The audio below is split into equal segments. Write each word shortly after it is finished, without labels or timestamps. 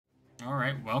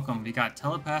Alright, welcome. We got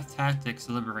Telepath Tactics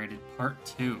Liberated Part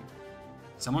 2.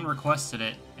 Someone requested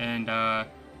it, and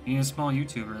being a small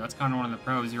YouTuber, that's kind of one of the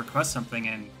pros. You request something,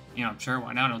 and, you know, sure,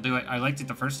 why not? I'll do it. I liked it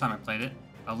the first time I played it.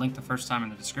 I'll link the first time in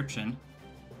the description.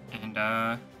 And,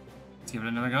 let's give it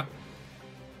another go.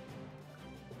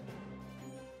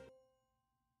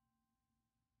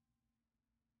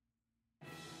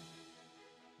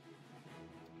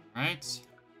 Alright. Let's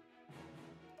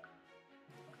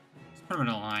put them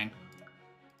in a line.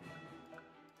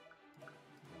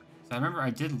 I remember I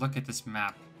did look at this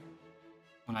map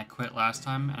when I quit last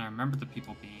time, and I remember the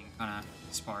people being kind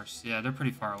of sparse. Yeah, they're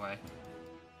pretty far away.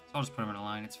 So I'll just put them in a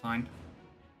line, it's fine.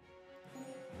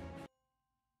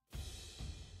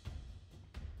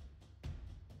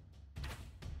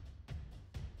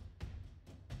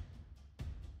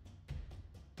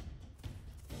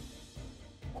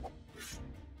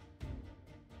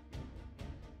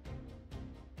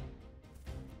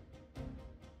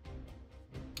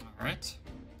 Alright.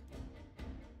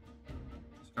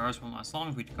 Scars won't last long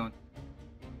if we go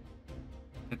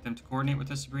get them to coordinate with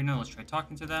us, Sabrina. Let's try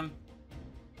talking to them.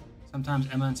 Sometimes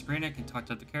Emma and Sabrina can talk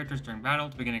to other characters during battle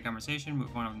to begin a conversation.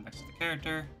 Move one of them next to the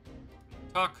character.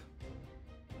 Talk.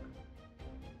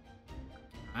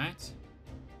 Alright.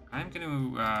 I'm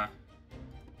gonna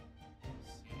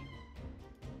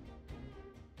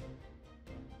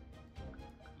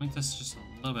make this just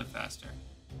a little bit faster.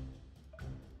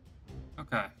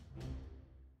 Okay.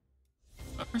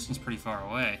 That person's pretty far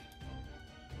away.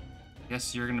 I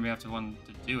guess you're gonna have to one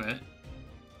to do it.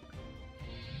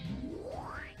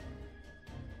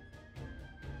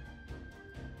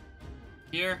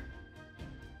 Here.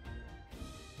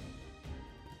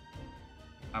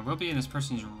 I will be in this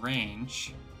person's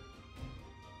range.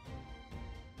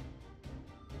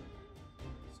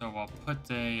 So I'll put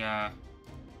a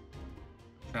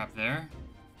trap there.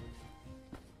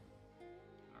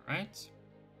 Alright.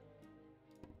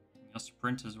 I'll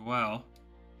sprint as well.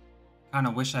 Kind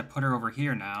of wish I put her over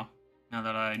here now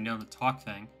that I know the talk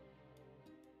thing.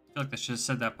 I feel like I should have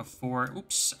said that before.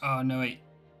 Oops. Oh, no, wait.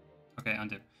 Okay,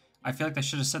 undo. I feel like I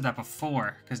should have said that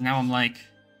before, because now I'm like,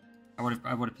 I would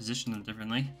have positioned them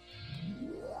differently.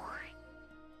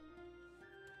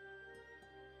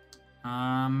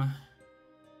 Don't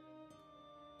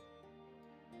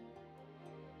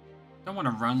want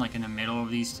to run like in the middle of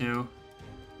these two.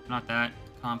 I'm not that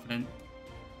confident.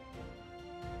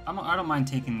 I don't mind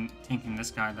tanking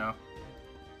this guy though.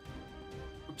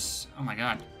 Oops! Oh my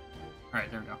god! All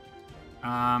right, there we go.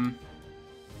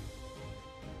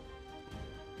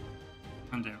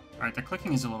 Undo. All right, the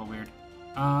clicking is a little weird.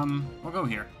 We'll go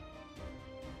here.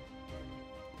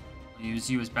 I'll use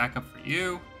you as backup for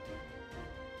you.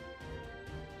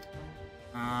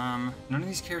 None of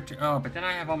these characters. Oh, but then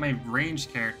I have all my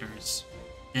ranged characters.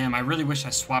 Damn! I really wish I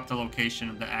swapped the location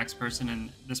of the axe person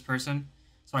and this person,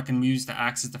 so I can use the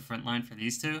axe as the front line for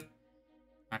these two.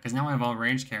 Because now I have all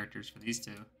ranged characters for these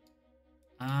two.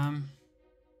 Oh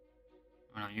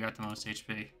no, you got the most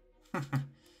HP.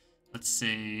 Let's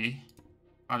see.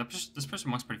 Oh, this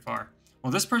person walks pretty far.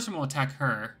 Well, this person will attack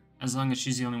her as long as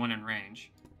she's the only one in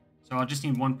range. So I'll just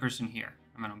need one person here,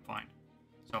 and then I'm fine.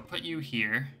 So I'll put you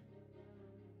here.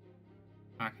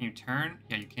 Can you turn?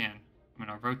 Yeah, you can. I'm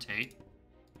gonna rotate.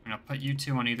 And I'll put you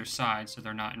two on either side so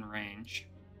they're not in range.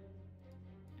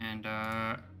 And,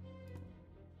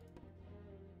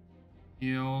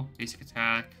 heal, basic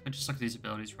attack. Let's just look at these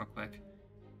abilities real quick.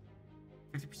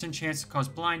 50% chance to cause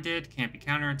blinded, can't be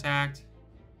counterattacked.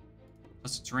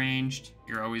 Plus it's ranged,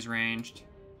 you're always ranged.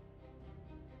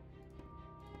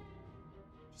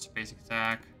 Just a basic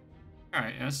attack.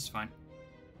 Alright, yeah, this is fine.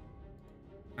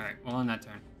 Alright, well on that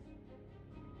turn.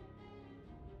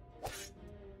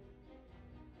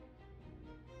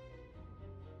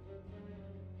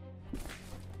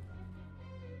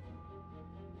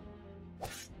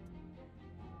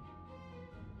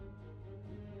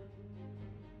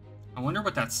 I wonder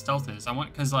what that stealth is. I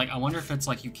wonder if it's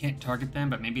like you can't target them,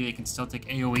 but maybe they can still take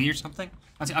AoE or something.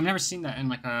 I've never seen that in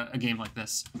like a game like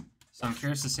this, so I'm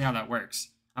curious to see how that works.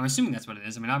 I'm assuming that's what it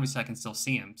is. I mean, obviously I can still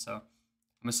see them, so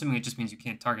I'm assuming it just means you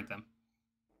can't target them.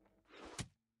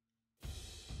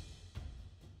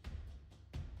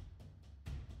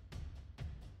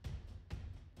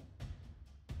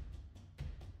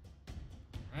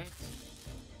 All right.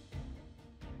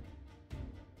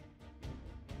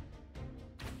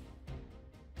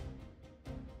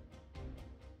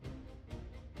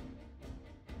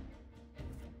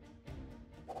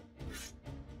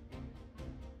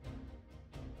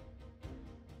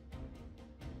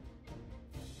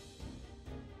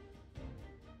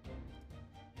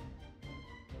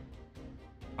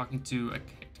 Talking to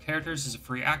characters is a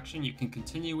free action. You can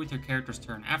continue with your character's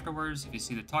turn afterwards. If you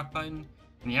see the talk button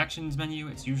in the actions menu,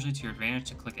 it's usually to your advantage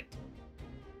to click it.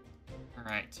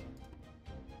 Alright.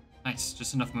 Nice.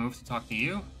 Just enough move to talk to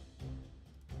you.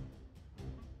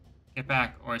 Get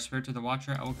back, or I swear to the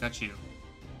Watcher, I will gut you.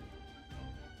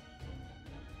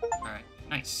 Alright.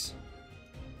 Nice.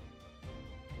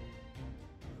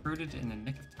 Recruited in the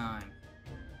nick of time.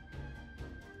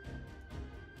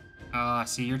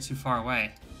 See, you're too far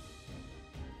away.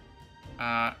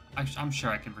 I'm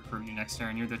sure I can recruit you next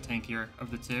turn. You're the tankier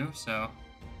of the two, so...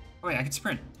 Oh wait, I can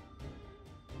sprint.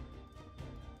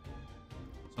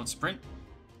 So let's sprint.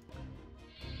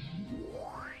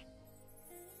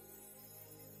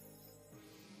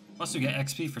 Plus we get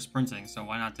XP for sprinting, so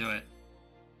why not do it?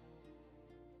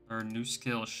 Our new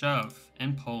skill, shove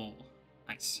and pull.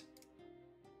 Nice.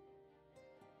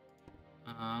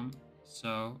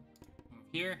 So move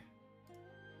here.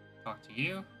 Talk to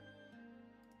you.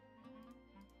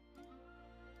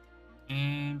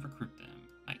 And recruit them.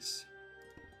 Nice.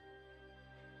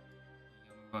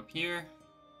 Move up here.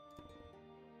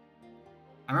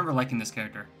 I remember liking this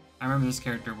character. I remember this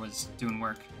character was doing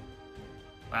work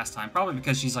last time. Probably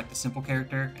because she's like the simple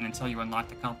character, and until you unlock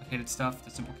the complicated stuff,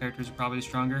 the simple characters are probably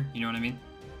stronger. You know what I mean?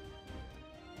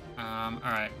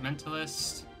 Alright.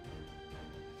 Mentalist.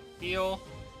 Heal.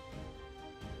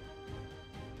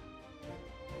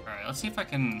 Alright, let's see if I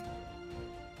can...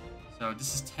 So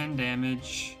this is 10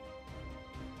 damage.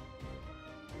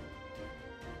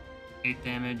 8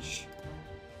 damage.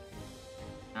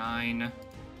 9.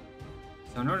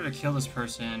 So in order to kill this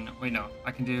person... Wait, no.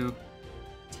 I can do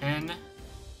 10 and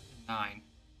 9.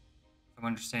 If I'm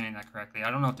understanding that correctly. I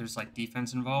don't know if there's like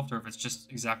defense involved or if it's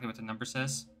just exactly what the number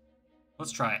says.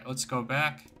 Let's try it. Let's go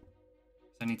back.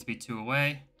 I need to be 2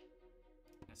 away.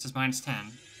 This is minus 10.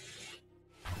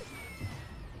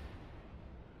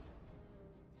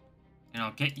 And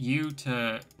I'll get you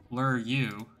to lure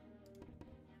you.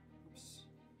 Oops.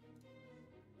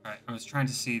 Alright, I was trying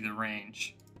to see the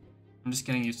range. I'm just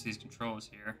getting used to these controls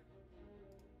here.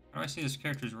 How do I see this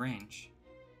character's range?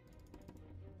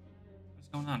 What's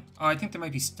going on? Oh, I think they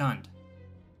might be stunned.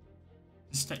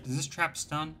 Does this trap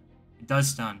stun? It does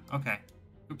stun. Okay.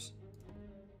 Oops.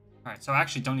 Alright, so I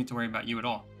actually don't need to worry about you at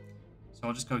all. So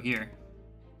I'll just go here.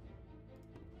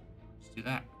 Let's do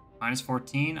that. Minus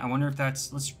 14. I wonder if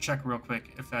that's... Let's check real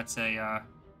quick if that's a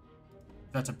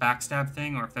backstab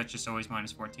thing or if that's just always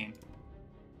minus 14.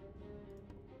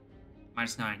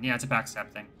 Minus 9. Yeah, it's a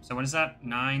backstab thing. So what is that?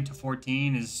 9 to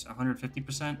 14 is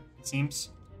 150%, it seems.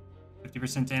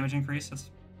 50% damage increase.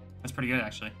 That's pretty good,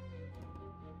 actually.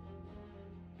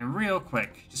 And real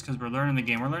quick, just because we're learning the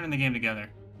game. We're learning the game together.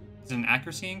 Is it an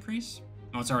accuracy increase?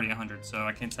 No, it's already 100, so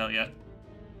I can't tell yet.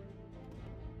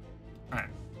 Alright.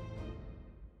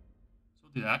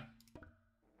 Do that.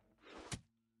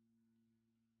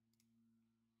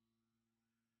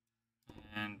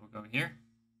 And we'll go here.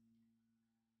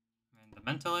 And the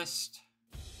Mentalist.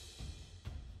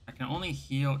 I can only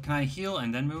heal. Can I heal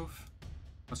and then move?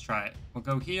 Let's try it. We'll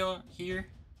go heal here.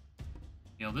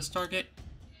 Heal this target.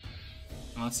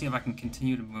 And let's see if I can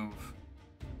continue to move.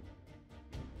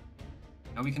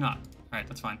 No, we cannot. Alright,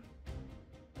 that's fine.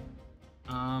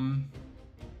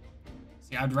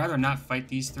 See, I'd rather not fight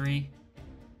these three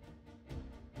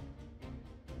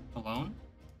alone.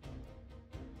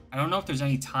 I don't know if there's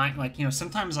any time, like, you know,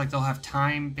 sometimes like they'll have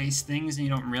time-based things and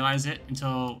you don't realize it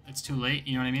until it's too late,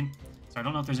 you know what I mean? So I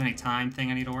don't know if there's any time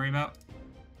thing I need to worry about,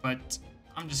 but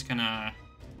I'm just gonna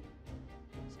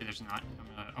say there's not.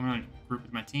 I'm gonna group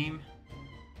with my team.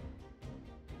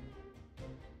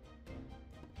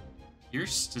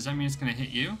 Pierce, does that mean it's gonna hit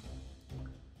you?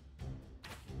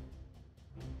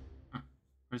 Huh.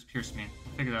 What does Pierce mean?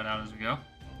 We'll figure that out as we go.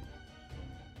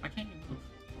 Why can't you move?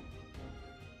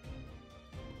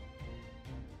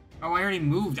 Oh, I already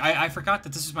moved. I forgot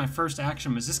that this was my first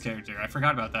action was this character. I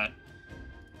forgot about that.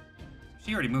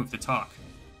 She already moved to talk.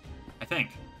 I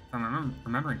think. If I'm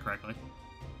remembering correctly.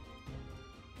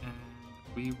 And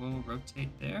we will rotate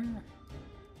there.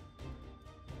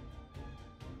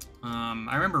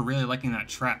 I remember really liking that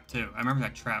trap, too. I remember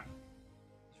that trap.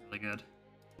 It's really good.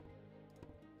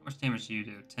 How much damage do you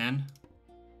do? 10?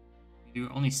 You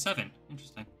do only 7.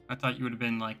 Interesting. I thought you would have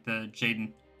been like the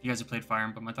Jaden. You guys have played Fire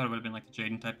Emblem. I thought it would have been like the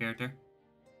Jaden type character.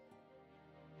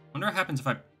 Wonder what happens if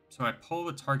I... So I pull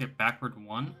the target backward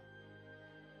 1.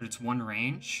 But it's 1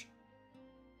 range.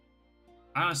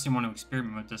 I honestly want to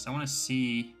experiment with this. I want to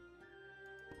see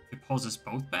if it pulls us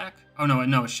both back. Oh,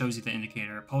 no, it shows you the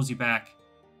indicator. It pulls you back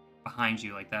behind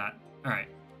you like that. Alright.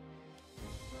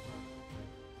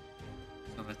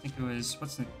 So I think it was...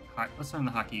 What's on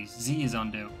the hotkeys? Z is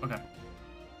undo. Okay.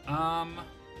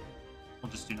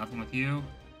 We'll just do nothing with you.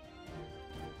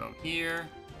 Go here.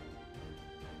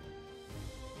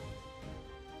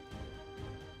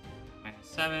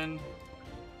 -7.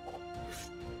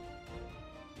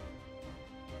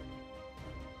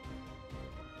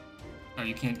 Oh,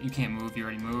 you can't move. You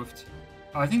already moved.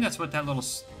 Oh, I think that's what that little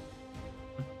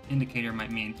indicator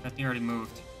might mean. That they already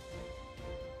moved.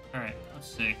 All right, let's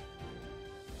see.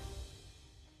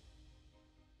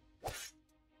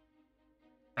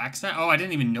 Backstab? Oh, I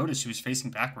didn't even notice she was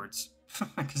facing backwards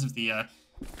because of the I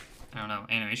don't know,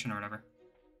 animation or whatever.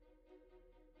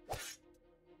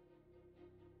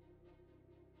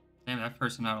 Damn, that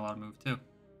person not allowed to move too.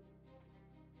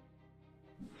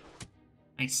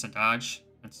 Nice, a dodge.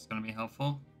 That's gonna be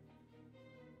helpful.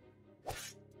 Alright.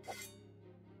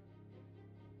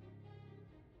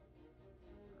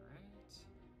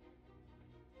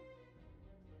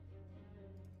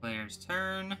 Player's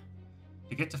turn.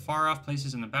 To get to far off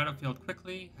places in the battlefield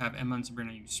quickly, have Emma and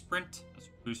Sabrina use sprint. This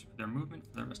will boost their movement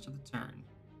for the rest of the turn.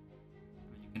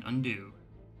 And then you can undo.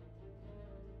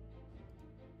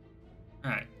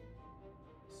 Alright.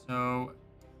 So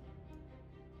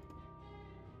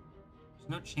there's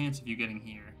no chance of you getting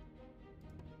here.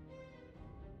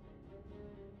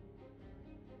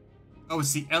 Oh,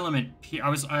 it's the element. I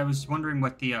was wondering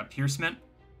what the pierce meant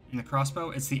in the crossbow.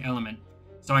 It's the element.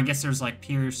 So I guess there's like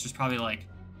pierce. There's probably like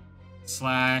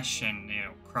slash and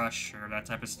crush or that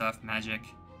type of stuff. Magic.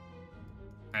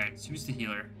 All right, so who's the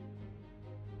healer?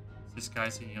 This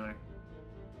guy's the healer.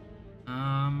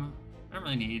 I don't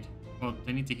really need. Well,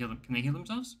 they need to heal them. Can they heal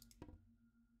themselves?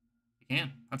 They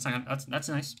can. That's not, that's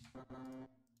nice.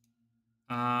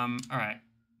 All right,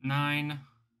 9. How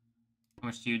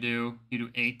much do? You do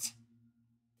 8.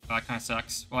 Oh, that kind of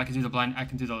sucks. Well, I can do the blind. I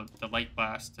can do the light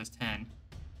blast as 10.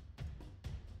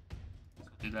 So I'll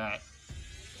do that.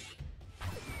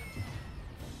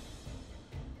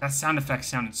 That sound effect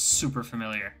sounded super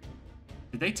familiar.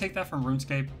 Did they take that from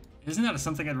RuneScape? Isn't that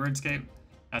something in RuneScape?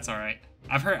 That's all right.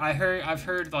 I've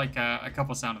heard like a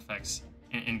couple sound effects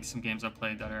in some games I've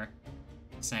played that are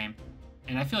the same,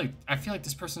 and I feel like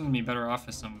this person's gonna be better off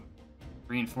with some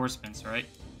reinforcements, right?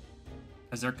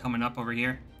 Because they're coming up over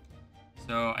here.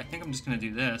 So I think I'm just gonna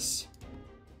do this.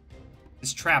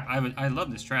 This trap, I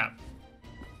love this trap.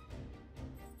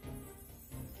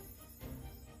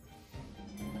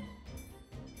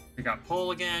 We got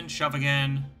pull again, shove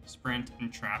again, sprint,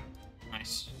 and trap.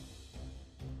 Nice.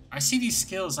 I see these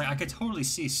skills, like I could totally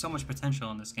see so much potential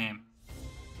in this game.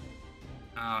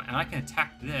 And I can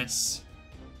attack this.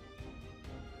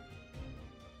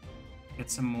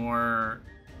 Get some more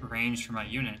range for my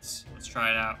units. Let's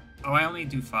try it out. Oh, I only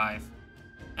do 5.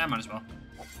 I might as well.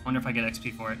 Wonder if I get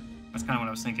XP for it. That's kind of what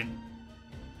I was thinking.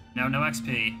 No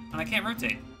XP. And I can't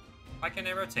rotate. Why can't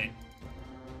I rotate?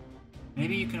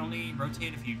 Maybe you can only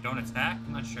rotate if you don't attack?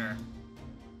 I'm not sure.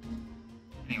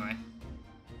 Anyway.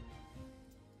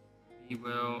 We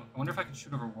will... I wonder if I can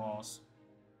shoot over walls.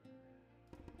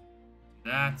 Do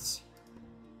that.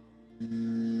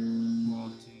 We'll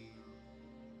do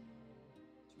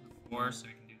 2 to 4, so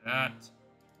we can do that.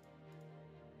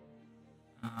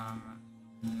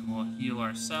 And we'll heal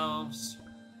ourselves.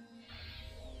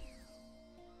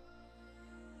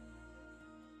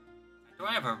 Do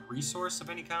I have a resource of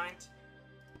any kind?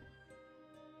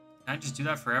 Can I just do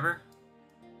that forever?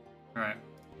 Alright.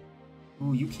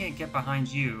 Ooh, you can't get behind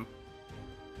you.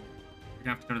 You're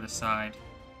gonna have to go to the side.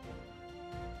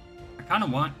 I kind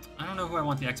of want... I don't know who I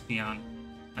want the XP on.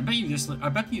 I bet you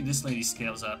this lady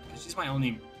scales up, because she's my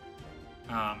only...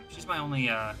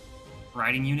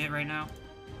 riding unit right now.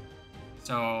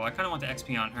 So, I kind of want the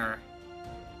XP on her.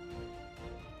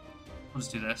 We'll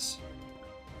just do this.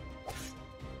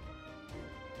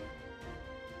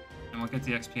 And we'll get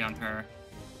the XP on her.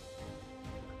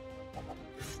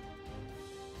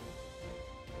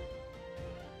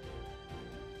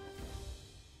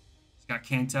 She's got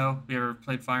Kanto. Have you ever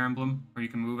played Fire Emblem? Where you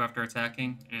can move after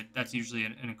attacking? That's usually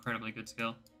an incredibly good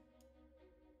skill.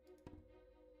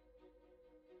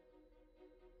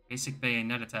 Basic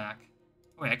bayonet attack.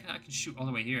 Oh wait, I can shoot all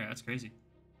the way here. That's crazy.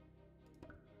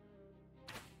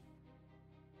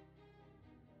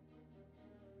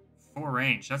 Full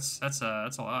range. That's a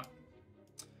lot.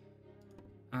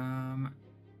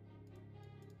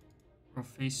 We'll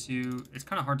face you. It's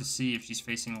kind of hard to see if she's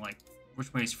facing like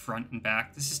which way is front and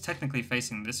back. This is technically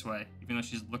facing this way, even though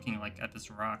she's looking like at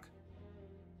this rock.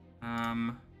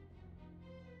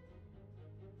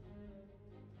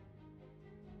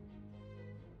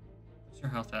 What's your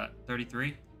health at?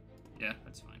 33? Yeah,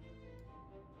 that's fine.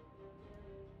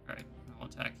 Alright, I'll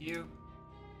attack you.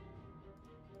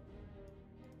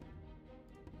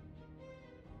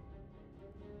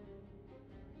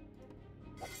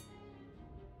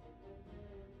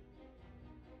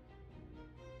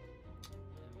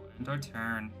 End our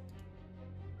turn.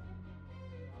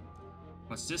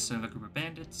 What's this? Another group of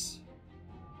bandits.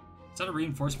 Is that a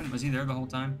reinforcement? Was he there the whole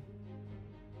time?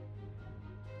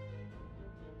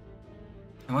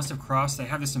 I must have crossed. They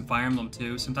have this in Fire Emblem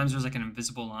too. Sometimes there's like an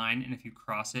invisible line, and if you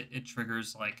cross it, it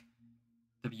triggers like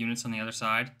the units on the other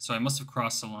side. So I must have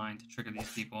crossed the line to trigger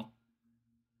these people.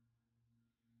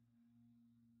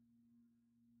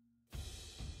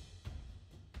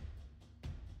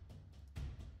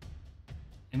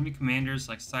 Enemy commanders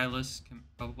like Silas,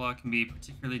 blah blah blah, can be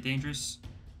particularly dangerous.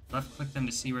 Left click them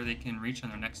to see where they can reach on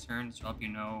their next turn to help you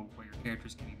know where your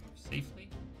characters can be moved safely.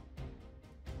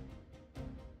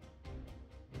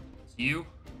 It's you.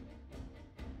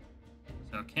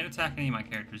 So can't attack any of my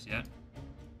characters yet.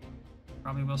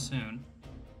 Probably will soon.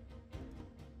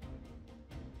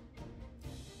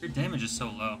 Your damage is so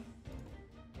low.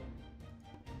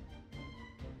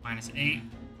 -8.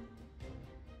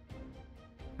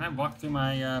 Can I walk through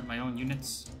my my own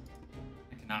units?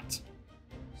 I cannot.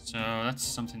 So that's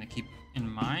something to keep in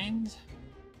mind.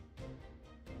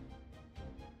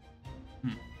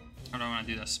 How do I want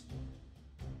to do this?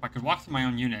 If I could walk through my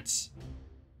own units,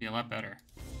 it'd be a lot better.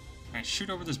 Can I shoot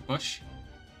over this bush?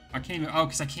 I can't even. Oh,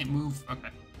 because I can't move.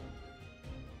 Okay.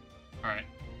 Alright.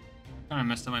 Kind of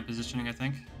messed up my positioning, I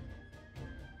think.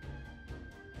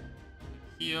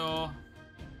 Heal.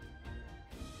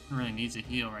 Really needs a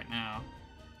heal right now.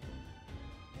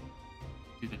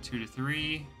 Do the 2 to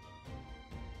 3.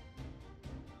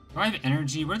 Do I have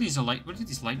energy? What are these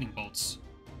lightning bolts?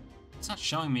 It's not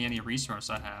showing me any resource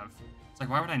I have. It's like,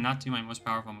 why would I not do my most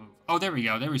powerful move? Oh, there we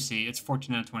go. There we see. It's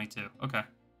 14 out of 22. Okay.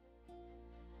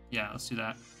 Yeah, let's do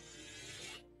that.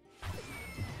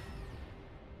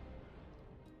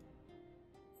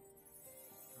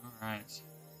 Alright.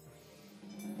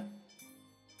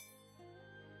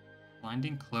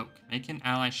 Blinding Cloak. Make an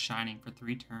ally shining for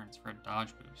 3 turns for a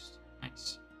dodge boost.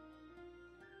 Nice.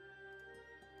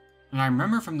 And I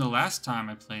remember from the last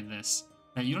time I played this,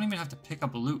 that you don't even have to pick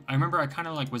up loot. I remember I kind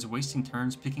of like was wasting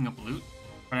turns picking up loot,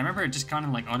 but I remember it just kind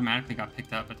of like automatically got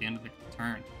picked up at the end of the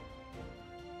turn.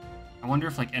 I wonder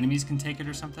if like enemies can take it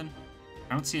or something.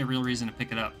 I don't see a real reason to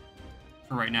pick it up.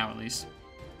 For right now, at least.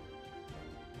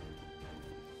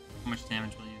 How much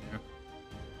damage will you do?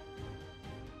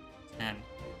 10.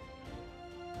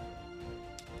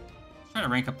 Let's try to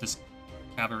rank up this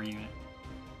cavalry unit.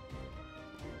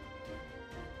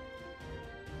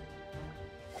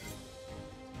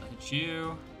 Hit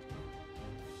you.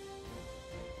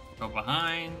 Go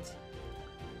behind.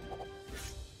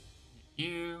 Hit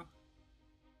you.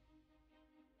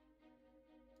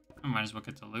 I might as well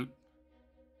get the loot.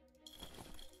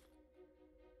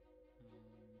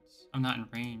 And I'm not in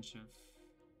range of...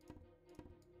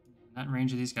 Not in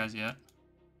range of these guys yet.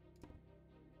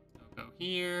 I'll go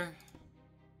here.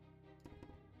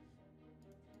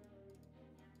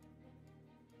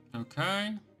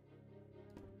 Okay.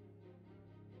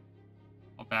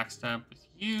 I'll backstab with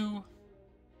you.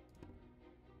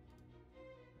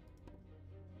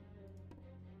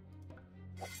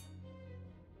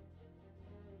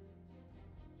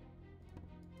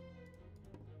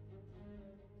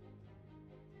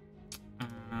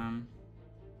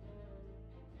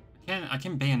 I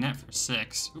can bayonet for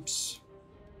 6. Oops.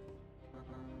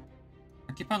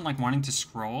 I keep on like wanting to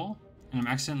scroll, and I'm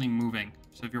accidentally moving.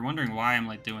 So if you're wondering why I'm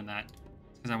like doing that,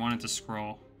 it's because I wanted to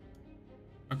scroll.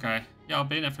 Okay, yeah, I'll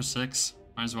bayonet for 6.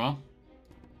 Might as well.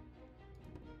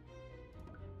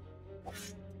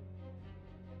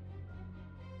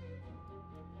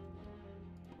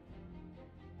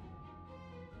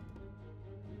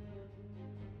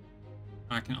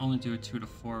 I can only do a 2 to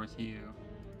 4 with you.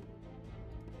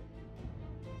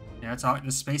 Yeah, it's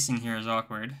the spacing here is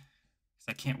awkward because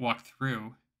I can't walk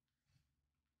through.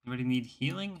 Anybody need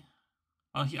healing?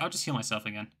 I'll just heal myself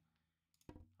again.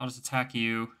 I'll just attack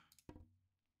you.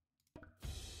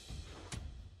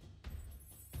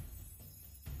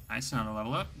 Nice, another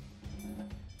level up.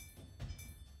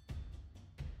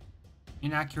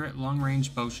 Inaccurate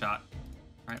long-range bow shot.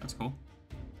 Alright, that's cool.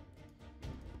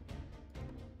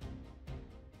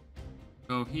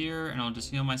 Go here, and I'll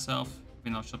just heal myself.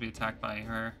 Even though she'll be attacked by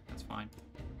her, that's fine.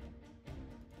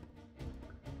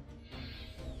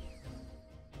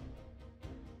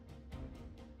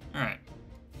 Alright.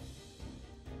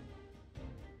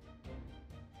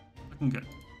 Looking good.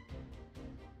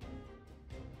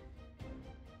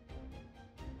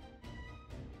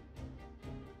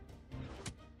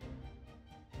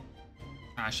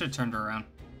 I should have turned her around.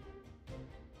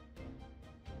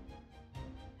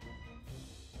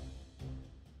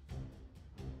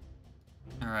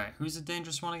 Alright, who's the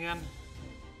dangerous one again?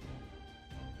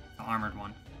 The armored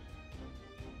one.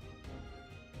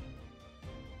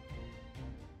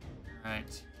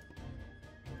 Alright.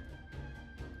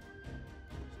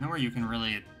 There's nowhere you can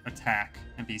really attack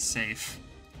and be safe.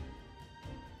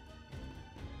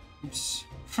 Oops.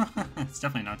 It's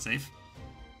definitely not safe.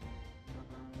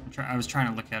 I was trying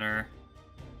to look at her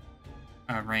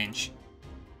range.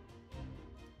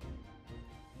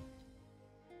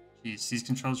 Jeez, these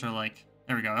controls are like...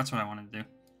 There we go, that's what I wanted to do.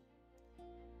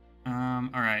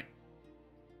 Alright.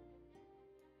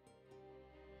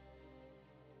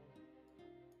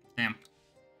 Damn.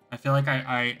 I feel like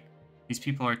these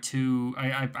people are too...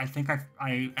 I think I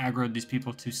aggroed these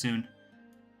people too soon.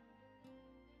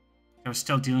 I was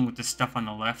still dealing with the stuff on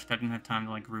the left. I didn't have time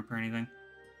to, like, group or anything.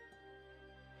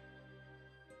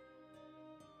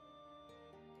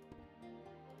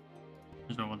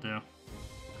 Here's what we'll do.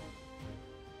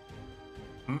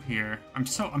 Move here. I'm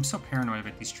so paranoid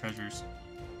about these treasures.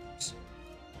 Oops.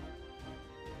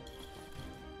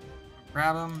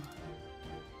 Grab them.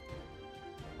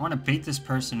 I want to bait this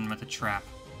person with a trap.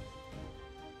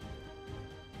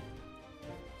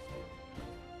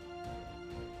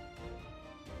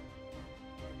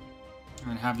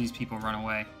 And have these people run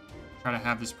away. Try to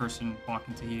have this person walk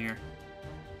into here.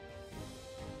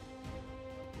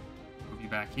 Move you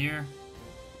back here.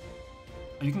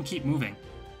 Oh, you can keep moving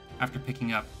after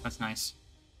picking up. That's nice.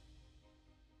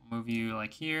 I'll move you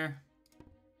like here.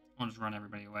 I'll just run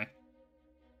everybody away.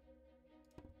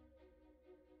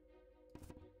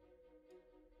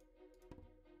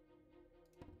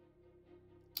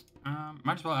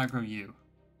 Might as well aggro you.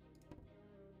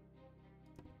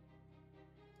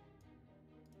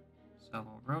 So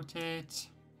we'll rotate.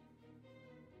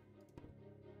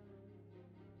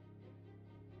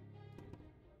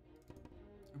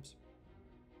 Oops.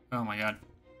 Oh my god.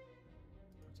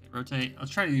 Rotate, rotate.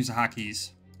 Let's try to use the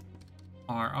hotkeys.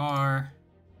 RR.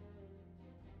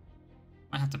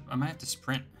 I might have to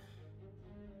sprint.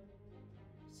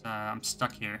 I'm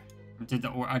stuck here. I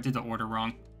did the order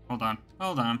wrong. Hold on.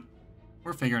 Hold on.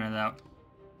 We're figuring it out.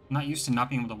 I'm not used to not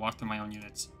being able to walk through my own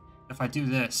units. If I do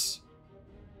this,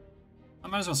 I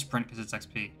might as well sprint because it's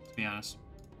XP, to be honest.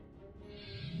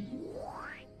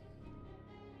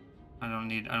 I don't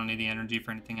need the energy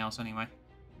for anything else anyway.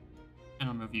 And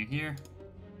I'll move you here.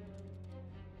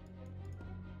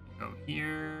 Go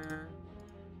here.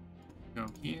 Go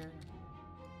here.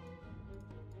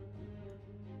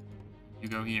 You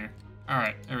go here.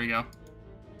 Alright, there we go.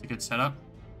 It's a good setup.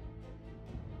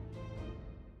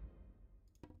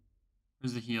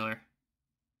 Where's the healer?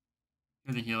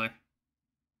 You're the healer.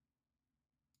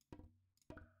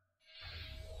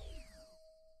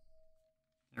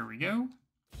 There we go.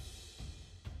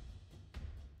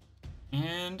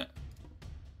 And...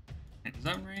 Wait, is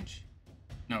that in range?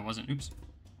 No, it wasn't. Oops.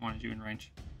 I wanted you in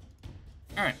range.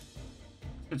 Alright.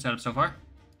 Good setup so far.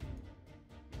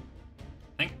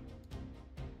 I think.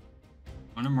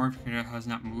 One or more character has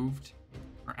not moved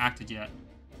or acted yet.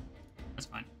 That's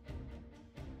fine.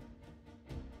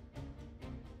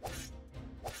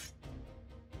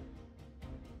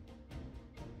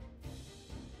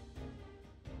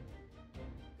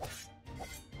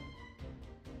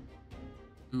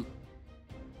 Ooh.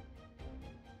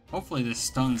 Hopefully this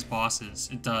stuns bosses.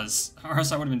 It does. Or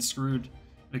else I would have been screwed.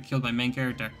 Would have killed my main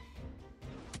character.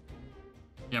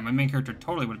 Yeah, my main character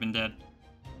totally would have been dead.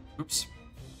 Oops.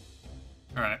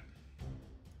 Alright.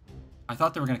 I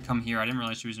thought they were going to come here. I didn't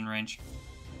realize she was in range.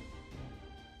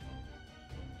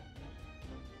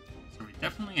 So we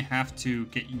definitely have to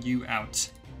get you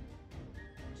out.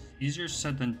 Easier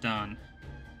said than done.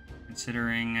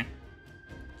 Considering you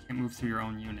can't move through your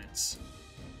own units.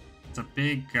 It's a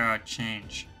big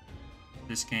change to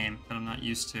this game that I'm not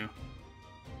used to.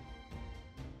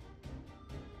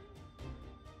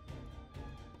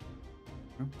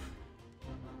 Nope.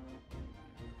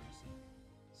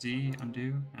 Z,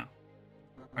 undo? No.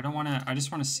 I don't want to, I just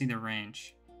want to see the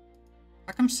range.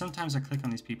 How come sometimes I click on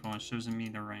these people and it shows me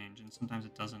the range and sometimes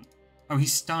it doesn't? Oh,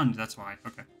 he's stunned, that's why.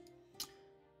 Okay.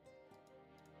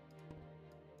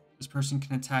 This person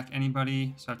can attack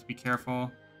anybody, so I have to be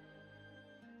careful.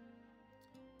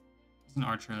 He's an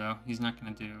archer, though. He's not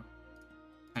going to do... Can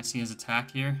I see his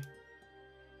attack here?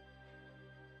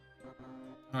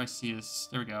 How do I see his...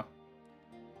 There we go.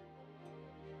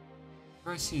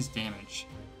 Where do I see his damage?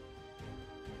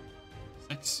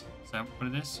 6? Is that what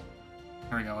it is?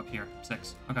 There we go, up here.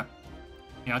 6. Okay.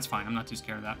 Yeah, that's fine. I'm not too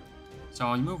scared of that. So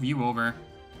I'll move you over.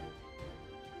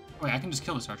 Wait, I can just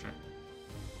kill this archer.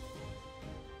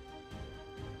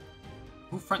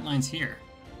 Who frontlines here?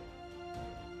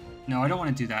 No, I don't want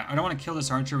to do that. I don't want to kill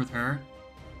this archer with her.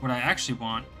 What I actually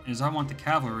want is I want the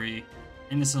cavalry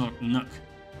in this little nook.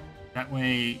 That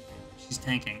way, she's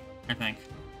tanking, I think.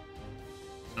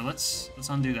 So let's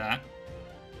undo that.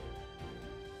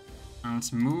 And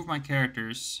let's move my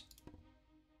characters.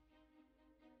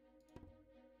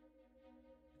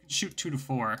 I can shoot 2 to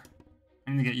 4.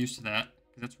 I need to get used to that,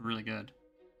 because that's really good.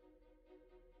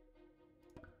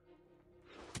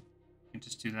 I can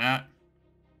just do that.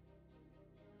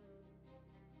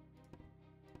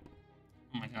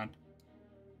 Oh my god.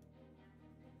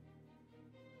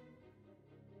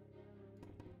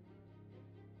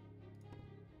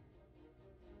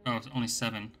 Oh, it's only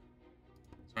 7.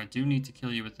 So I do need to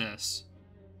kill you with this.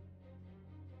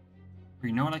 Or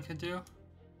you know what I could do?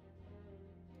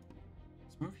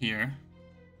 Let's move here.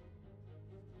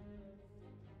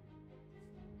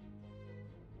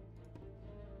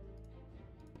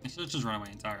 Let's just run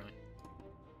away entirely.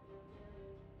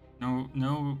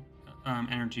 No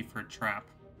energy for a trap.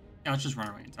 Yeah, let's just run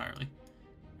away entirely.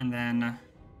 And then...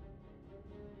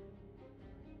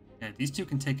 yeah, these two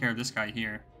can take care of this guy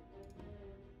here.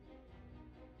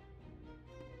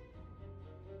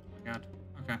 Oh my god.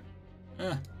 Okay.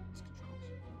 These controls.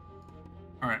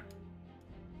 Alright.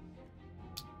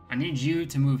 I need you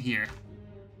to move here.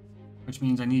 Which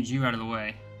means I need you out of the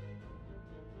way.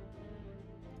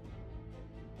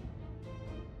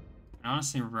 I'd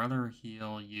honestly rather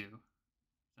heal you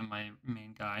than my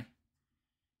main guy.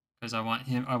 Because I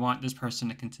want this person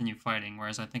to continue fighting,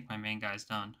 whereas I think my main guy's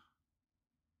done.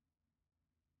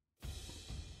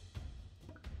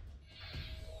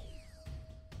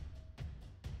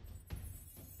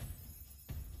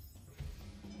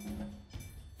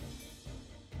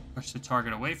 Push the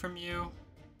target away from you.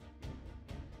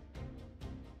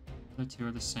 The two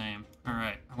are the same.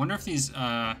 Alright. I wonder if these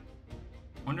are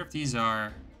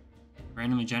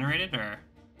randomly generated, or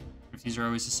if these are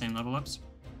always the same level ups.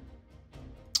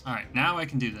 Alright, now I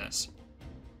can do this.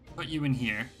 Put you in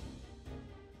here.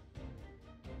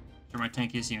 For my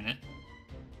tankiest unit.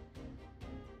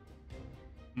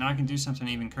 Now I can do something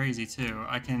even crazy too.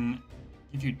 I can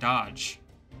give you dodge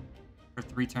for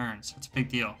 3 turns. That's a big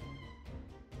deal.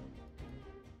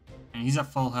 And he's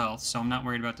at full health, so I'm not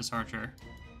worried about this archer.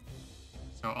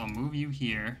 So I'll move you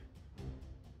here.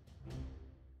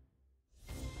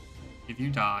 Give you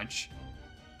dodge.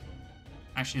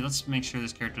 Actually, let's make sure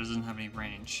this character doesn't have any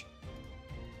range.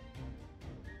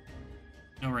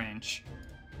 No range.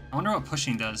 I wonder what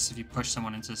pushing does if you push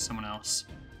someone into someone else.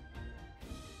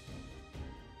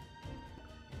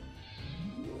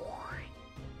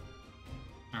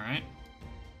 Alright.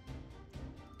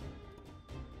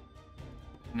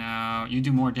 Now, you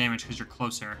do more damage because you're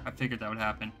closer. I figured that would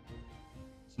happen.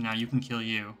 So now you can kill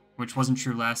you, which wasn't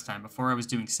true last time. Before I was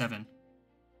doing 7.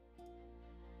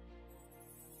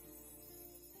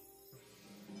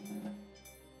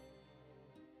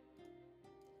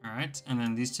 Alright, and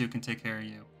then these two can take care of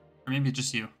you. Or maybe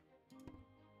just you.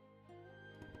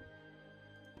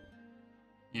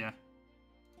 Yeah.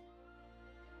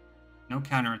 No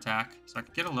counterattack, so I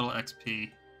could get a little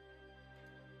XP.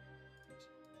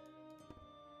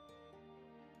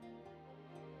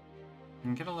 I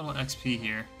can get a little XP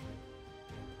here.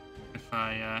 If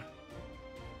I,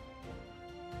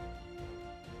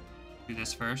 do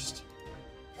this first.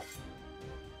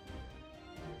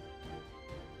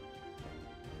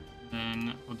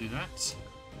 Then we'll do that.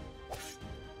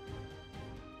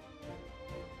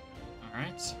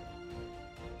 Alright.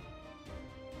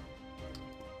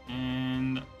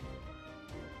 And...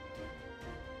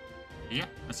 yeah,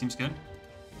 that seems good.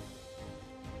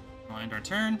 We'll end our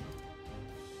turn.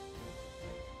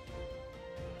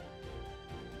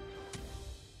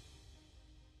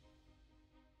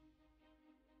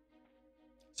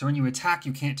 So when you attack,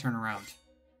 you can't turn around.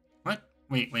 What?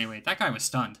 Wait. That guy was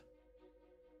stunned.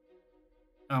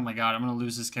 Oh my god, I'm gonna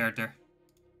lose this character.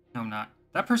 No, I'm not.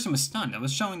 That person was stunned. I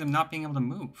was showing them not being able to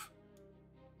move.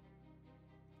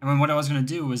 And then what I was gonna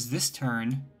do was this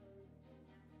turn,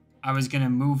 I was gonna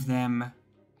move them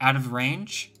out of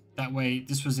range. That way,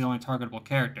 this was the only targetable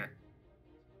character.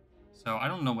 So I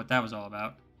don't know what that was all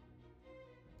about.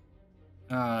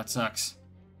 That sucks.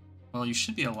 Well, you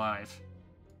should be alive.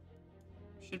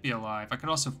 You should be alive. I could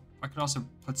also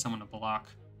put someone to block,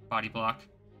 body block.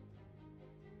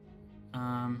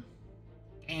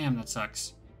 Damn, that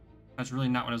sucks. That's really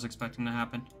not what I was expecting to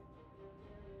happen.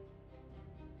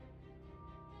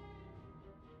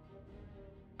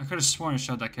 I could have sworn it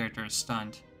showed that character as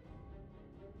stunned.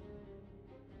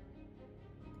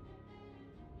 Alright.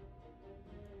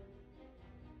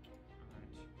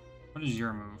 What is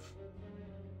your move?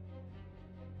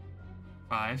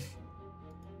 5.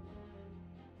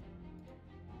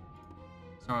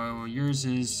 So yours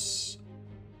is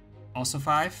also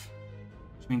 5?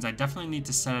 Which means I definitely need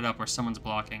to set it up where someone's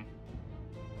blocking.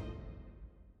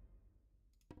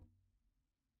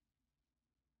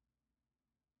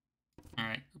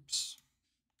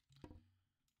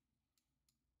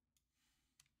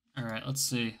 Alright, let's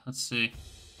see. Let's see.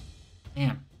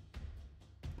 Damn.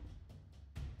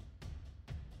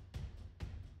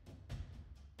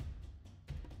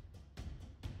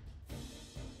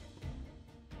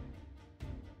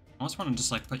 I almost want to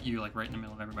just like put you like right in the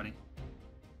middle of everybody.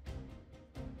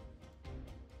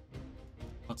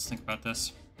 Let's think about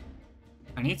this.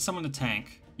 I need someone to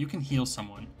tank. You can heal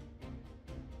someone.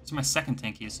 This is my second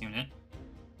tankiest unit.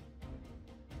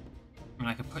 And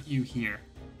I could put you here.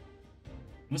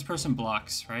 And this person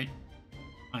blocks, right?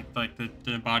 Like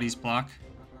the bodies block.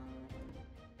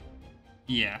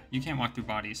 Yeah, you can't walk through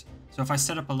bodies. So if I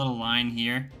set up a little line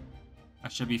here,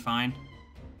 that should be fine.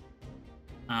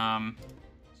 So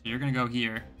you're gonna go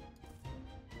here.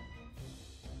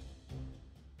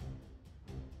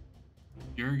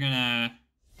 You're gonna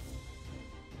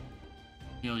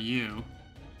heal you.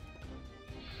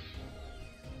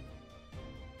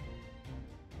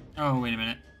 Oh, wait a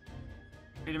minute.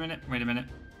 Wait a minute, wait a minute.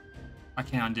 I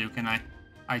can't undo, can I?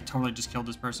 I totally just killed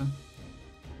this person.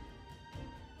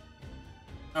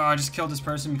 Oh, I just killed this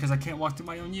person because I can't walk through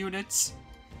my own units.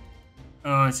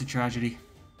 Oh, it's a tragedy.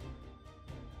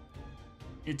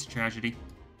 It's a tragedy.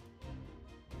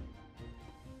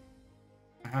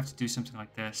 I have to do something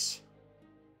like this.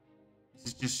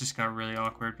 This just got really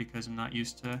awkward because I'm not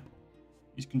used to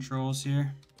these controls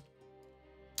here.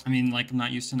 I mean, like, I'm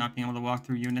not used to not being able to walk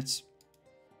through units.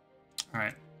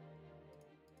 Alright.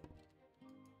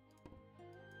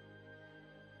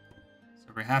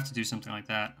 So we have to do something like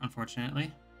that,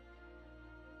 unfortunately.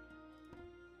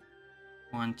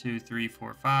 1, 2, 3,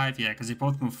 4, 5. Yeah, because they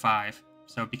both move 5.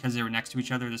 So because they were next to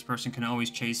each other, this person can always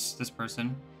chase this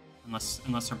person unless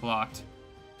they're blocked.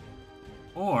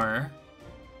 Or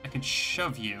I could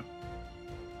shove you.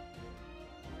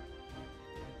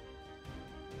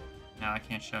 No, I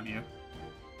can't shove you.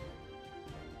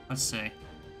 Let's see.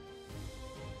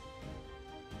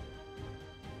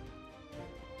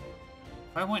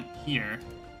 If I went here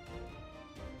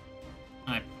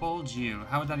and I pulled you,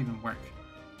 how would that even work?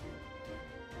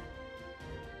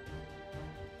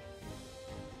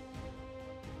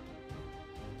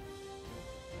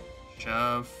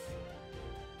 Shove.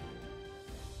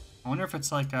 I wonder if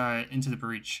it's like Into the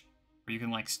Breach, where you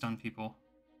can like stun people.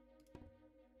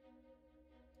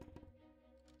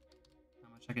 How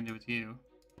much I can do with you.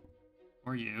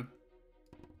 Or you.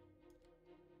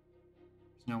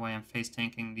 There's no way I'm face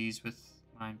tanking these with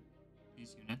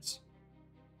these units.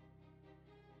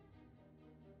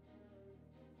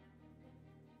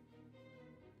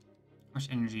 How much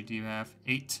energy do you have?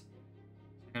 8. So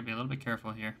I gotta be a little bit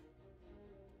careful here.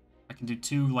 I can do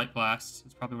 2 light blasts.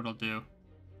 That's probably what I'll do.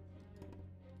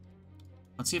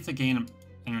 Let's see if they gain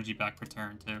energy back per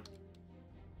turn, too.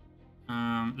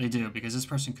 They do, because this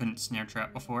person couldn't snare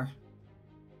trap before.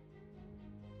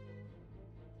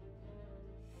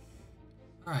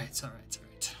 Alright, alright,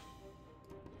 alright.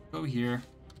 Go here.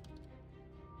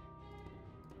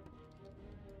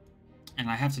 And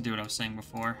I have to do what I was saying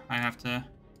before. I have to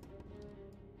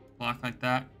block like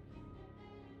that.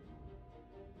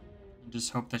 And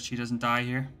just hope that she doesn't die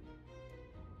here.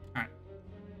 Alright.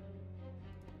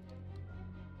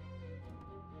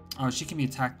 Oh, she can be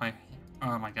attacked by...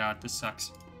 Oh my god, this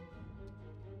sucks.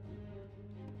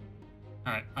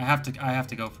 Alright, I have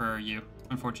to go for you,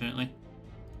 unfortunately.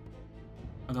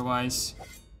 Otherwise...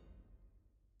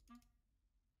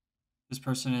 This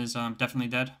person is definitely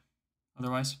dead.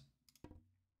 Otherwise.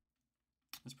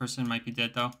 This person might be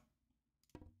dead, though.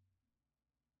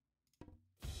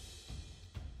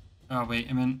 Oh, wait,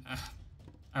 I mean...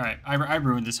 Alright, I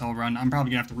ruined this whole run. I'm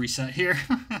probably gonna have to reset here.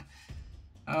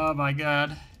 Oh my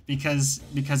god. Because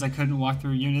I couldn't walk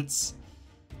through units.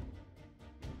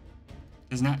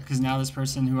 Because now this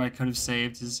person who I could have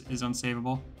saved is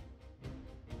unsavable.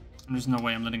 And there's no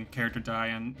way I'm letting a character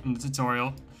die on the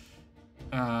tutorial.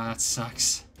 That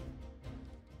sucks.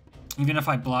 Even if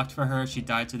I blocked for her, she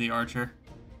died to the archer.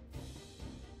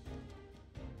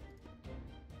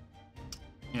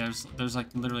 Yeah, there's like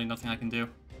literally nothing I can do.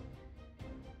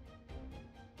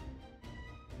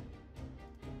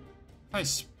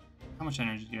 How much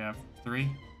energy do you have? 3?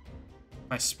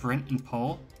 If I sprint and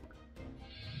pull?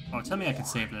 Oh, tell me I can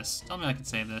save this. Tell me I can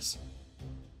save this.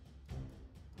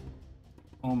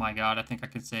 Oh my god, I think I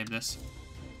could save this.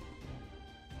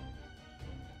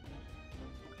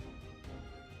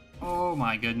 Oh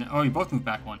my goodness. Oh, you both moved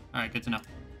back 1. Alright, good to know.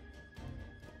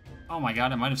 Oh my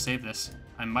god, I might have saved this.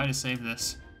 I might have saved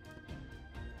this.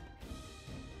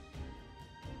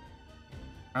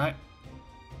 Alright.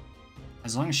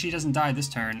 As long as she doesn't die this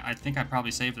turn, I think I probably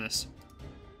saved this.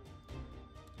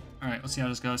 Alright, let's see how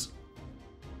this goes.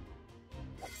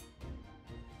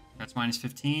 That's minus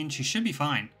 15. She should be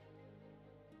fine.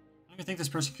 I'm I think this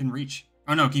person can reach.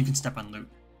 Oh no, you can step on loot.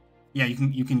 Yeah,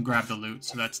 you can grab the loot,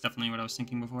 so that's definitely what I was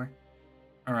thinking before.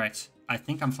 Alright, I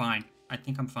think I'm fine. I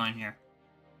think I'm fine here.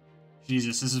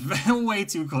 Jesus, this is way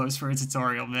too close for a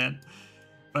tutorial, man.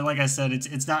 But like I said,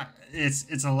 it's not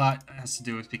it's a lot has to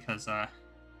do with because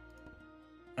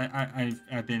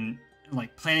I've been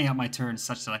like planning out my turns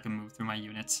such that I can move through my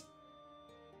units.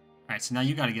 Alright, so now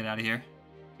you gotta get out of here. Do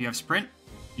you have sprint?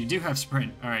 You do have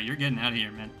sprint. Alright, you're getting out of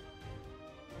here, man.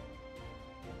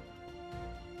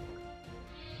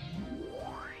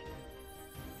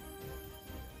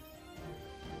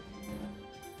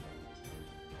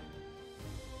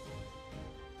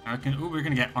 Ooh, we're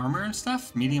gonna get armor and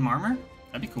stuff? Medium armor?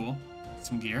 That'd be cool.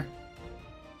 Some gear.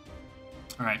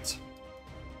 Alright.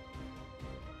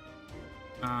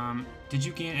 Did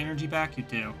you gain energy back? You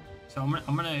do. So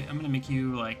I'm gonna make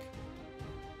you like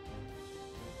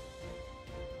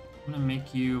I'm gonna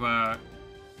make you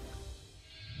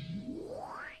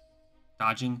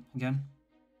dodging again.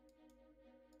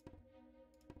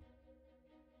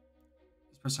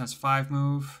 This person has 5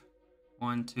 move.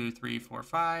 1, 2, 3, 4,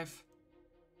 5.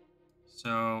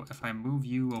 So if I move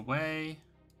you away,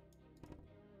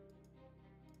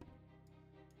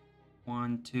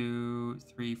 1, 2,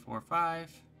 3, 4,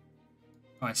 5.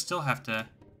 Oh, I still have to.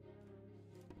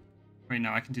 Wait,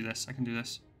 no, I can do this. I can do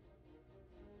this.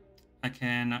 I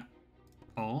can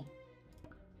pull.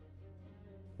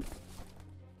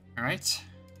 All right.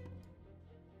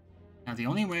 Now the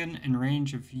only one in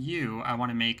range of you I want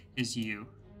to make is you.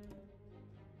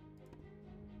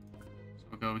 So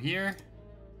we'll go here.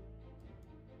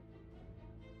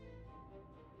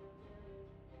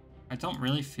 I don't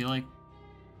really feel like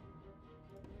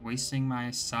wasting my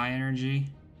psi energy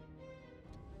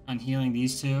on healing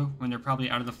these two when they're probably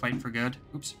out of the fight for good.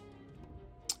 Oops.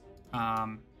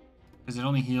 Because it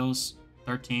only heals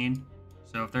 13.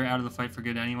 So if they're out of the fight for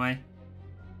good anyway,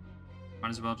 might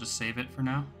as well just save it for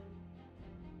now.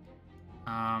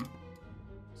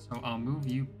 So I'll move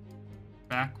you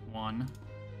back 1.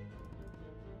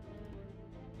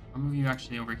 I'll move you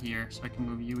actually over here so I can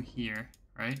move you here,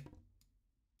 right?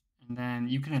 And then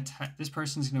you can attack. This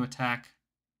person's going to attack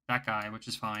that guy, which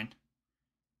is fine.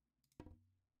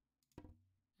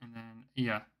 And then,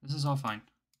 yeah, this is all fine.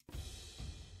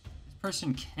 This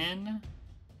person can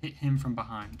hit him from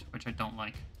behind, which I don't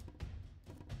like.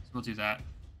 So we'll do that.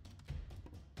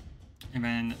 And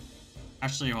then,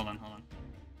 actually, hold on.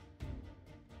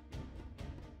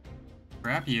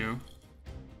 Grab you.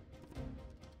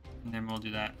 And then we'll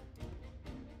do that.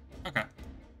 Okay.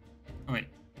 Oh, wait.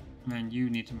 And then you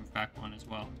need to move back 1 as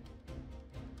well.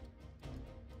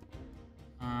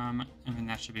 And then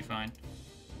that should be fine.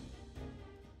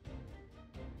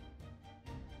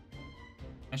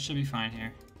 That should be fine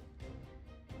here.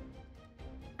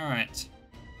 Alright.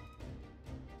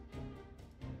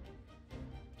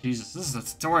 Jesus, this is a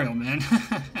tutorial, man.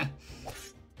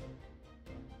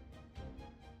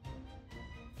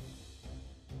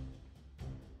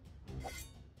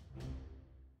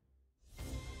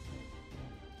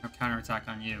 No counterattack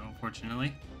on you,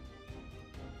 unfortunately.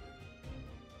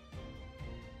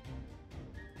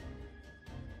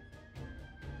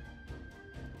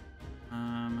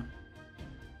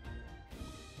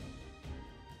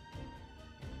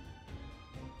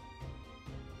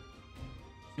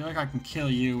 I feel like I can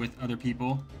kill you with other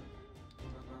people.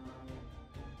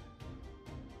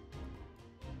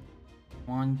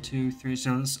 1, 2, 3.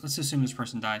 So let's assume this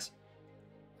person dies.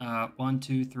 1,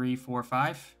 2, 3, 4,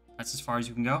 5. That's as far as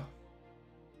you can go.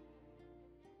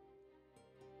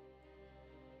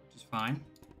 Which is fine.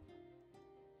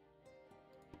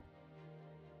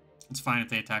 It's fine if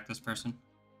they attack this person.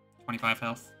 25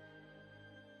 health.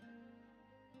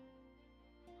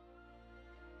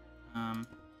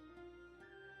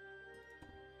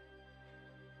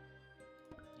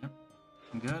 Yep.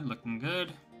 Looking good, looking good.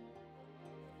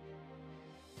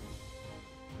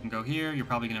 You can go here. You're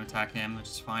probably going to attack him, which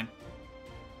is fine.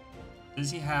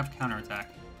 Does he have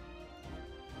counterattack?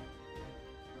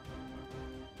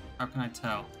 How can I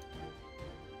tell?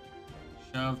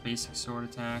 Shove, basic sword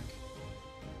attack.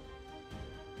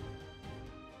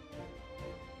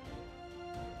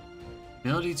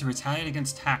 Ability to retaliate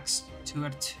against attacks. 2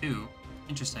 out of 2.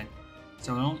 Interesting.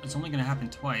 So it's only going to happen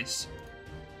twice.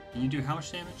 And you do how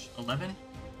much damage? 11?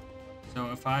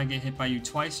 So if I get hit by you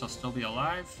twice, I'll still be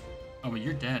alive. Oh, but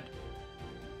you're dead.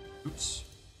 Oops.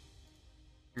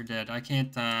 You're dead. I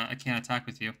can't attack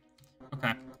with you.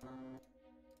 Okay.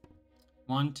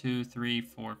 1, 2, 3,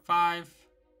 4, 5.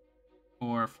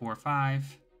 4, 4,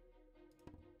 5.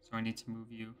 So I need to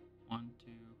move you 1, 2,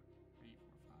 3, 4,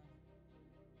 5.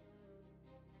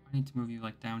 I need to move you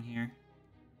like down here.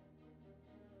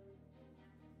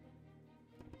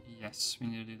 Yes, we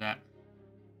need to do that.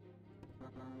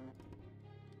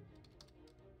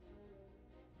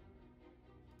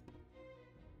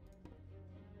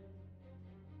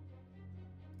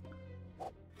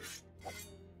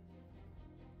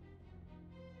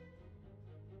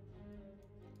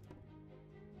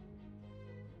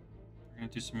 We're gonna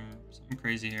do something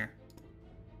crazy here.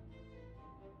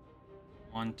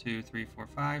 1, 2, 3, 4,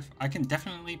 5. I can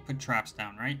definitely put traps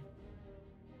down, right?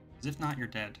 Because if not, you're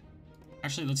dead.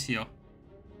 Actually, let's heal.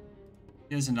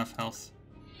 He has enough health.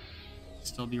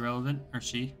 Still be relevant. Or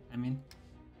she, I mean.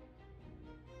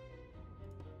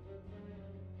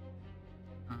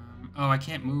 Oh, I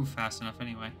can't move fast enough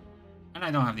anyway. And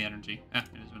I don't have the energy. It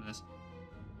is what it is.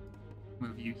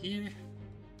 Move you here.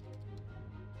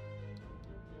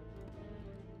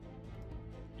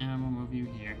 And we'll move you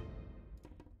here.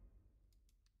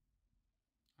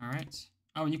 Alright.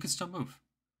 Oh, and you can still move.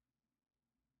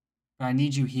 But I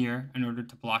need you here in order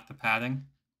to block the padding.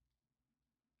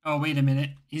 Oh, wait a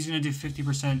minute. He's going to do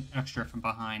 50% extra from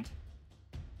behind.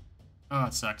 Oh,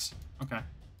 it sucks. Okay.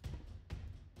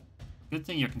 Good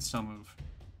thing you can still move.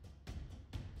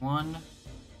 1,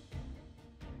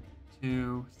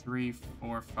 2, 3,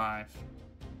 4, 5.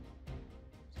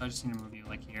 So I just need to move you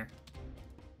like here.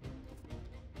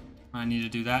 I need to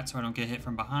do that so I don't get hit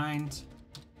from behind.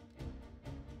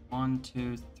 1,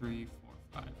 2, 3,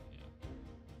 4, 5.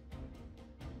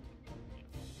 Yeah.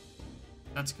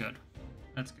 That's good.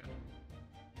 That's good.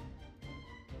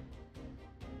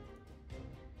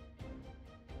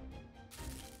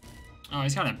 Oh,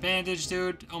 he's got a bandage,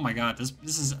 dude. Oh my god, this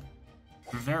is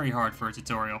very hard for a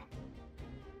tutorial.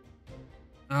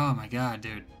 Oh my god,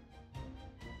 dude.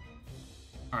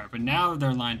 Alright, but now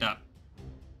they're lined up.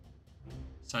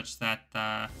 Such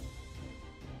that,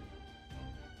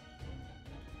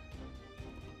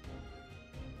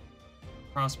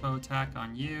 crossbow attack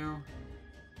on you.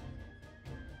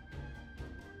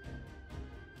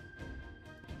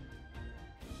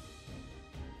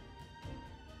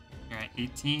 You're at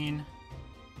 18.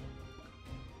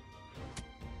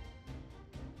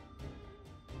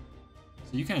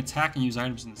 So you can attack and use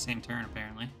items in the same turn,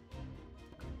 apparently.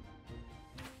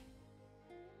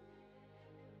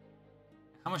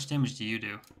 How much damage do you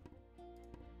do?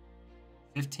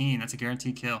 15. That's a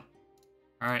guaranteed kill.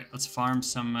 Alright, let's farm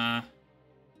some, let's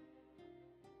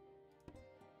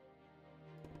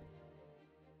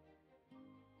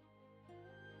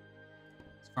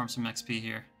farm some XP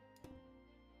here.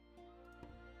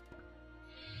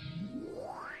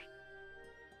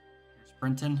 You're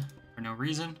sprinting for no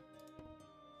reason.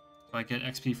 Do I get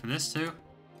XP for this too?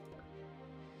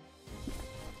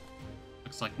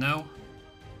 Looks like no.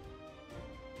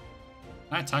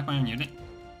 Can I attack my own unit?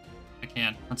 I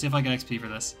can. Let's see if I get XP for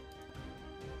this.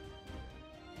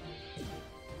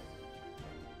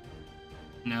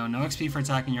 No, no XP for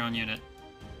attacking your own unit.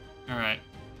 Alright.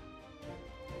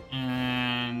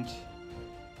 And...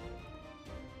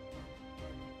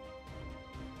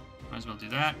 might as well do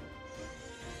that.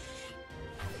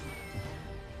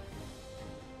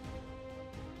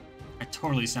 It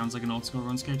totally sounds like an old school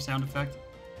RuneScape sound effect.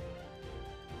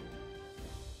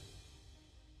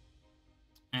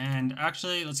 And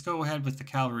actually, let's go ahead with the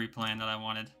cavalry plan that I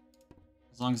wanted.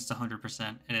 As long as it's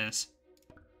 100%, it is.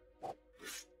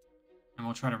 And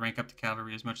we'll try to rank up the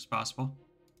cavalry as much as possible.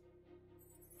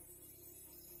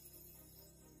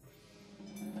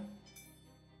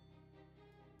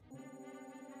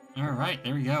 Alright,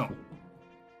 there we go.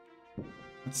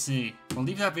 Let's see. We'll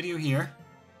leave that video here.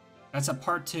 That's a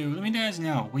part 2. Let me guys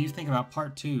know what you think about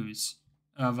part 2s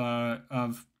of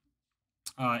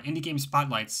indie game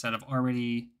spotlights that I've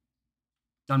already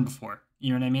done before.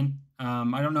 You know what I mean?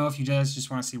 I don't know if you guys just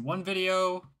want to see one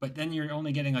video, but then you're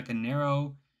only getting like a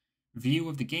narrow view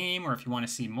of the game, or if you want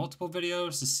to see multiple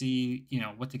videos to see, you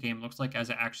know, what the game looks like as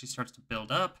it actually starts to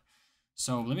build up.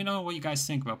 So let me know what you guys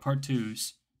think about part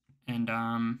 2s, and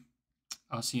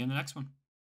I'll see you in the next one.